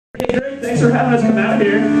Thanks for having us come out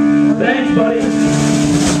here. Thanks, buddy.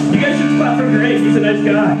 You guys should clap for Greg. He's a nice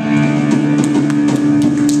guy.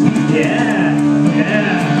 Yeah.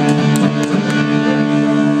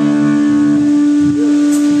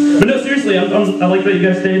 But no, seriously, I like that you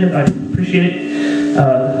guys stayed. I appreciate it.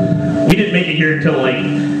 We didn't make it here until like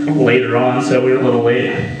later on, so we were a little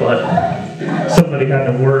late. But somebody had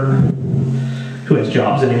to work. Who has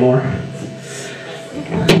jobs anymore?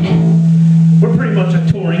 We're pretty much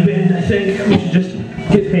a touring band, I think. We should just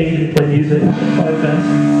get paid and play music. 5 cents.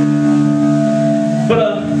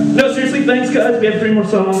 But no, seriously, thanks guys. We have 3 more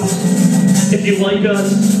songs. If you like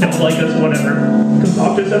us, don't like us, whatever, come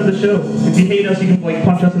talk to us at the show. If you hate us, you can like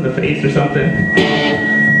punch us in the face or something.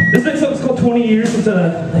 This next song is called 20 Years. It's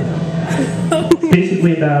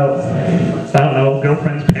basically about, I don't know,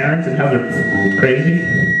 girlfriend's parents and how they're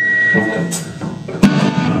crazy.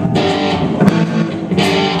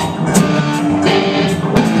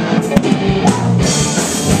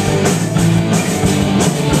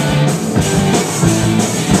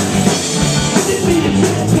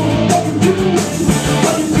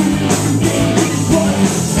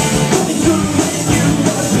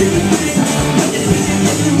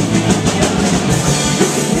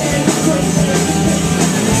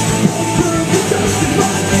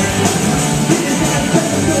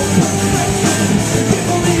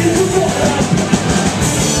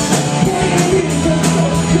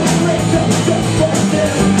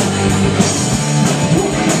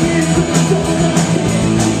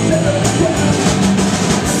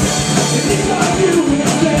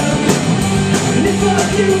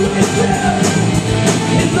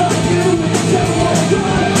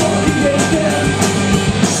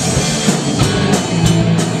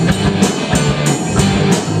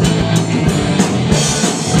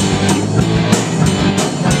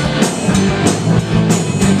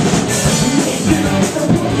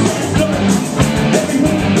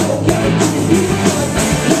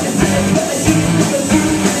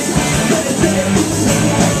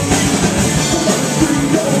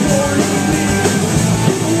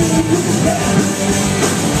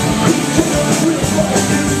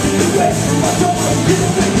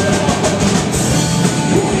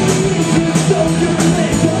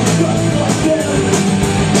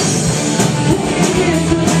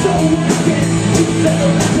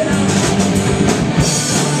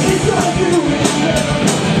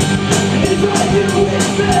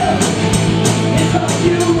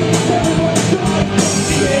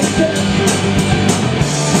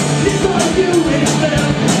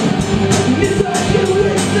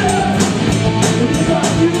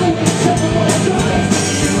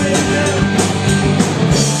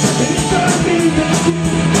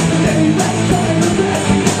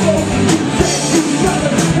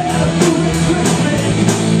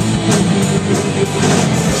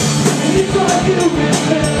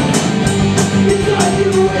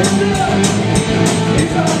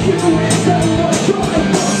 It's all you.